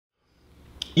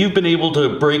you've been able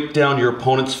to break down your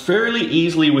opponents fairly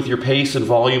easily with your pace and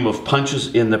volume of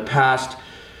punches in the past.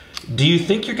 Do you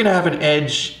think you're going to have an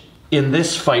edge in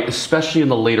this fight, especially in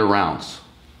the later rounds?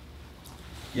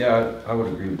 Yeah, I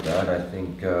would agree with that. I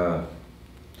think the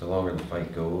longer the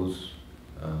fight goes,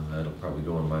 it'll probably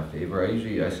go in my favor.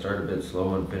 I start a bit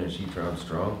slow and finish each round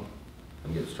strong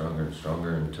and get stronger and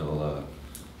stronger until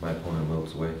my opponent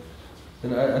wilts away.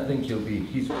 And I think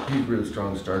he's a really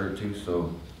strong starter too,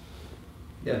 so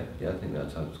yeah, I think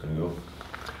that's how it's going to go.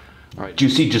 All right. Do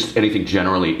you see just anything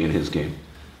generally in his game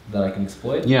that I can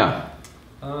exploit? Yeah.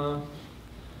 I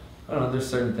don't know, there's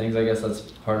certain things, I guess that's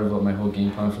part of what my whole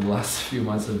game plan for the last few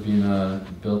months have been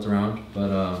built around,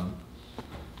 but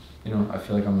you know, I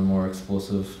feel like I'm a more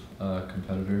explosive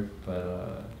competitor,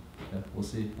 but yeah, we'll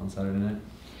see on Saturday night.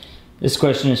 This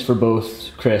question is for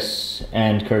both Chris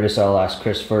and Curtis. I'll ask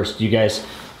Chris first. You guys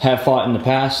have fought in the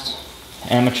past,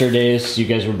 amateur days. You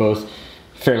guys were both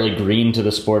fairly green to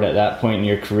the sport at that point in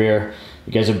your career.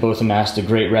 You guys have both amassed a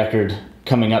great record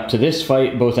coming up to this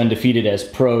fight, both undefeated as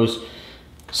pros.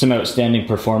 Some outstanding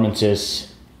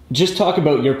performances. Just talk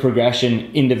about your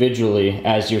progression individually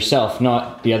as yourself,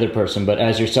 not the other person, but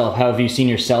as yourself. How have you seen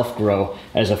yourself grow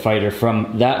as a fighter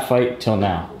from that fight till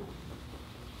now?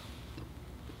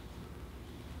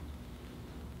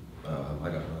 I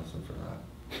got nothing for that.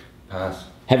 Pass.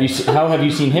 How have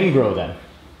you seen him grow then?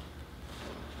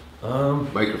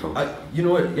 Microphone. You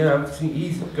know what? Yeah,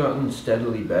 he's gotten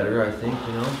steadily better. I think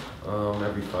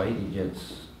every fight he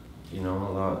gets. A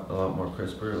lot more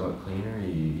crisper, a lot cleaner.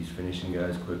 He's finishing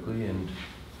guys quickly, and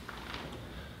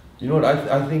you know what?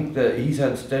 I think that he's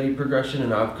had steady progression,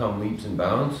 and I've come leaps and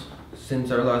bounds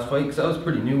since our last fight. Because I was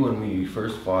pretty new when we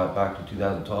first fought back in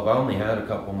 2012. I only had a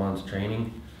couple months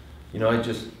training.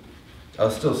 I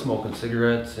was still smoking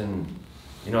cigarettes, and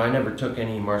I never took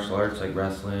any martial arts like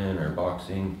wrestling or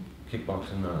boxing,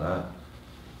 kickboxing, none of that.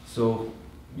 So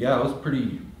yeah, I was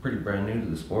pretty brand new to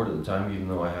the sport at the time, even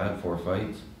though I had 4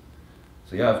 fights.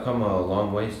 So yeah, I've come a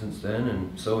long way since then,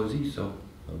 and so has he, so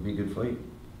it'll be a good fight.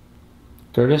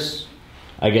 Curtis?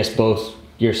 I guess both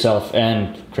yourself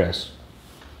and Chris.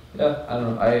 Yeah, I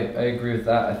don't know. I agree with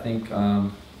that. I think, I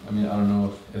don't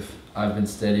know if I've been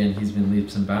steady and he's been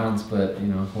leaps and bounds, but,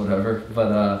 whatever.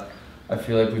 But I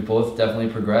feel like we both definitely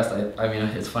progressed. I mean,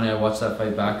 it's funny, I watched that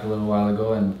fight back a little while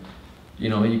ago, and,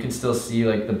 you can still see,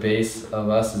 like, the base of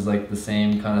us is, like, the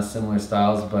same kind of similar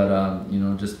styles, but,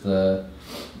 just the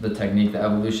technique, the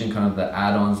evolution, kind of the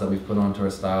add-ons that we've put onto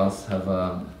our styles have,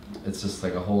 it's just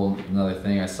like a whole another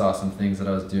thing. I saw some things that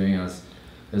I was doing, it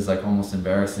was like almost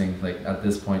embarrassing, like at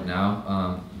this point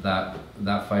now.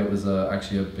 That fight was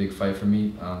actually a big fight for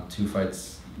me. The 2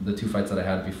 fights that I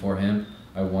had before him,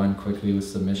 I won quickly with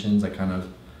submissions.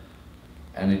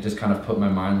 And it just kind of put my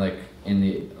mind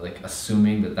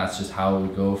assuming that that's just how it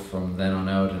would go from then on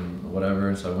out and whatever.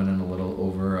 And so I went in a little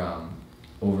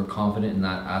overconfident in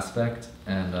that aspect,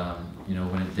 and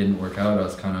when it didn't work out, I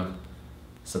was kind of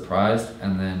surprised.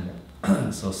 And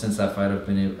then so since that fight,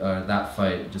 that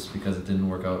fight, just because it didn't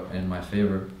work out in my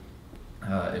favor,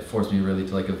 it forced me really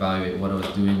to evaluate what I was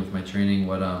doing with my training,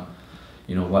 what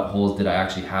holes did I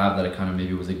actually have that I kind of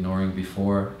maybe was ignoring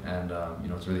before, and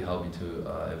it's really helped me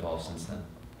to evolve since then.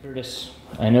 Curtis,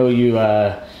 I know you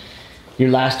your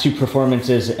last 2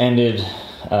 performances ended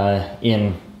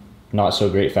in not so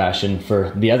great fashion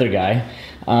for the other guy.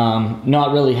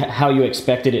 Not really how you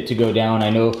expected it to go down. I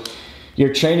know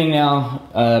you're training now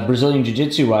Brazilian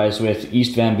Jiu-Jitsu wise with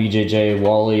Istvan, BJJ,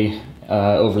 Wally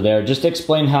over there. Just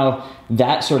explain how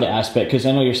that sort of aspect, because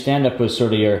I know your stand-up was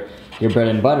sort of your bread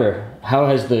and butter. How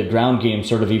has the ground game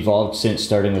sort of evolved since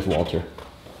starting with Walter?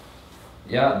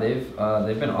 Yeah,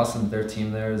 they've been awesome. Their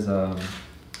team there is a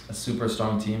super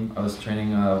strong team. I was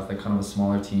training with kind of a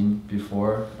smaller team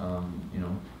before.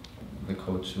 The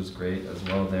coach was great as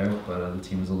well there, but the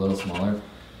team was a little smaller.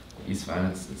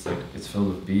 Istvan, it's filled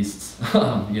with beasts.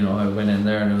 I went in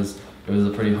there and it was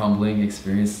a pretty humbling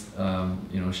experience.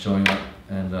 Showing up,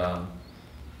 and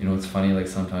it's funny,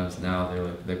 sometimes now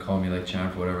they call me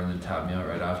champ or whatever, and then tap me out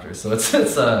right after. So it's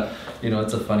a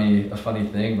funny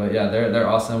thing. But yeah, they're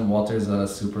awesome. Walter's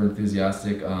super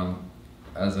enthusiastic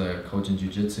as a coach in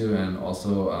jiu-jitsu, and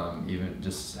also even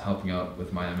just helping out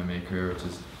with my MMA career,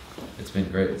 it's been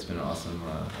great. It's been an awesome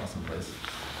place.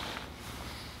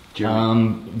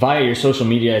 Via your social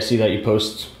media, I see that you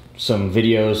post some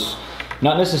videos,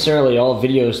 not necessarily all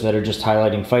videos that are just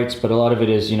highlighting fights, but a lot of it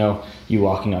is, you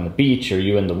walking on the beach or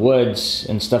you in the woods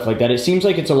and stuff like that. It seems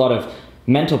like it's a lot of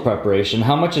mental preparation.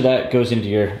 How much of that goes into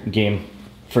your game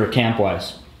for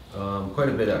camp-wise? Quite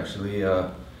a bit, actually. I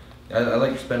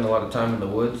like to spend a lot of time in the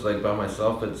woods, by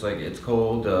myself. It's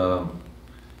cold.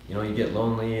 you know, you get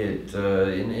lonely.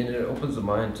 And it opens the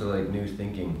mind to like new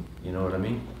thinking. You know what I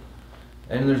mean?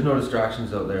 And there's no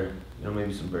distractions out there. You know,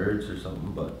 maybe some birds or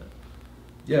something, but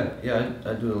yeah,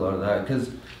 I do a lot of that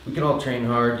because we can all train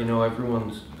hard. You know,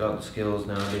 everyone's got the skills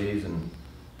nowadays,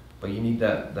 but you need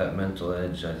that mental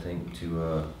edge, I think,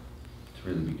 to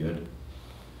really be good.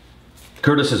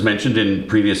 Curtis has mentioned in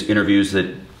previous interviews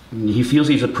that he feels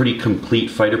he's a pretty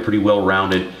complete fighter, pretty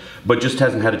well-rounded, but just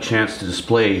hasn't had a chance to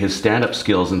display his stand-up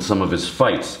skills in some of his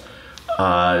fights.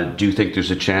 Do you think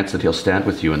there's a chance that he'll stand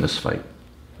with you in this fight?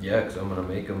 Yeah, because I'm going to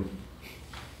make him.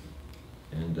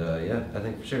 And yeah, I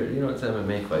think for sure, you know, it's an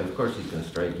MMA fight. Of course he's going to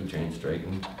strike, he trains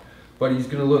striking. But he's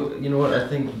going to look, you know what, I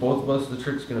think both of us, the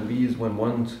trick's going to be is when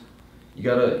one's, you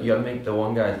gotta make the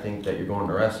one guy think that you're going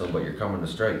to wrestle, but you're coming to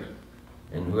strike.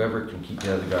 And whoever can keep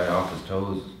the other guy off his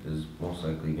toes is most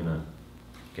likely going to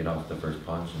get off the first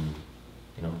punch and,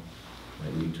 you know,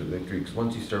 might lead to a victory. Because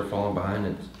once you start falling behind,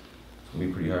 it's going to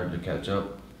be pretty hard to catch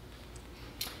up.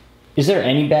 Is there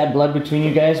any bad blood between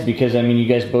you guys? Because, I mean, you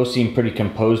guys both seem pretty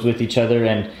composed with each other,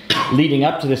 and leading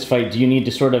up to this fight, do you need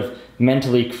to sort of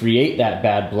mentally create that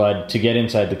bad blood to get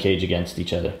inside the cage against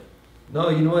each other? No,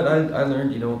 you know what, I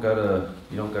learned you don't gotta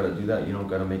do that. You don't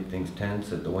gotta make things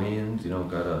tense at the weigh-ins. You don't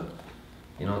gotta,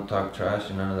 you know, talk trash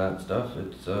and none of that stuff.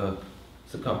 It's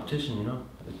a competition, you know.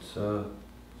 It's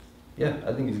yeah,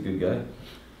 I think he's a good guy.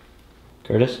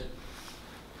 Curtis?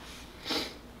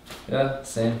 Yeah,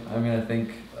 same. I mean, I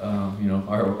think, you know,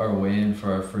 our weigh-in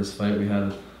for our first fight, we had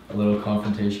a little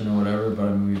confrontation or whatever, but I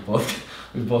mean,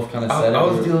 we both kind of said I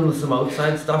was dealing with some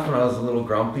outside stuff and I was a little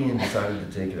grumpy and decided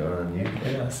to take it out on you.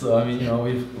 Yeah, so I mean, you know,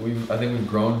 I think we've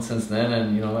grown since then,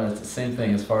 and you know, it's the same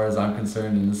thing as far as I'm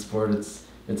concerned in this sport. It's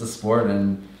a sport,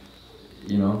 and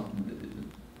you know,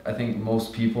 I think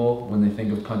most people, when they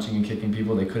think of punching and kicking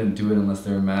people, they couldn't do it unless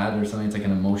they're mad or something. It's like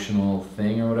an emotional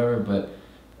thing or whatever, but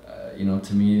you know,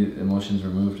 to me, emotions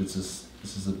removed, it's just,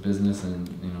 this is a business, and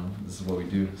you know, this is what we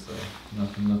do. So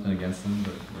nothing against them,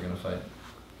 but we're gonna fight.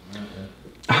 Yeah.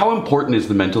 How important is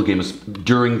the mental game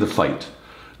during the fight?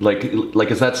 Like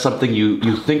is that something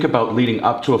you think about leading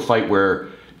up to a fight where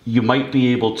you might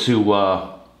be able to,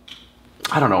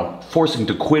 I don't know, forcing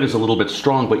to quit is a little bit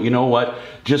strong, but you know what?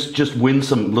 Just win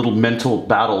some little mental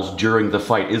battles during the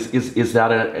fight. Is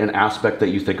that an aspect that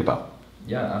you think about?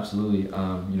 Yeah, absolutely.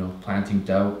 You know, planting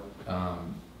doubt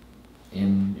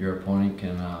in your opponent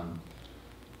can,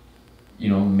 you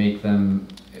know, make them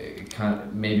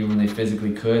maybe when they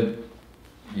physically could,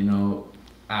 you know,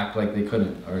 act like they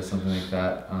couldn't or something like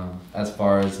that. As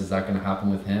far as is that going to happen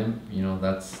with him, you know,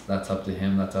 that's up to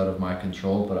him. That's out of my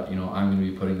control. But you know, I'm going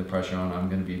to be putting the pressure on. I'm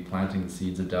going to be planting the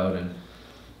seeds of doubt, and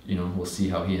you know, we'll see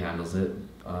how he handles it.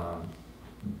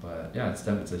 But yeah, it's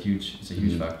a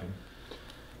huge factor.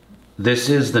 This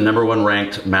is the #1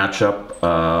 ranked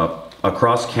matchup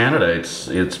across Canada.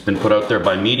 It's been put out there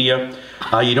by media.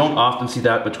 You don't often see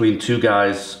that between two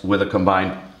guys with a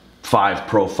combined 5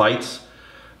 pro fights.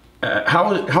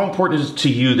 How important is it to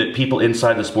you that people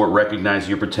inside the sport recognize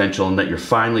your potential and that you're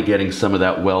finally getting some of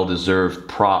that well-deserved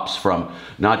props from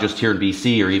not just here in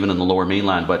BC or even in the Lower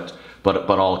Mainland, but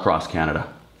all across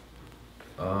Canada?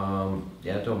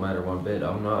 Yeah, it don't matter one bit.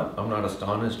 I'm not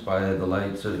astonished by the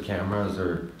lights or the cameras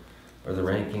or the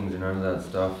rankings and none of that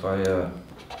stuff.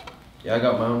 I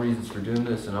got my own reasons for doing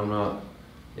this, and I'm not.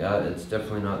 Yeah, it's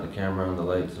definitely not the camera and the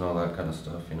lights and all that kind of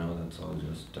stuff. You know, that's all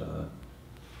just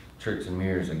tricks and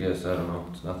mirrors, I guess. I don't know.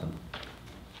 It's nothing.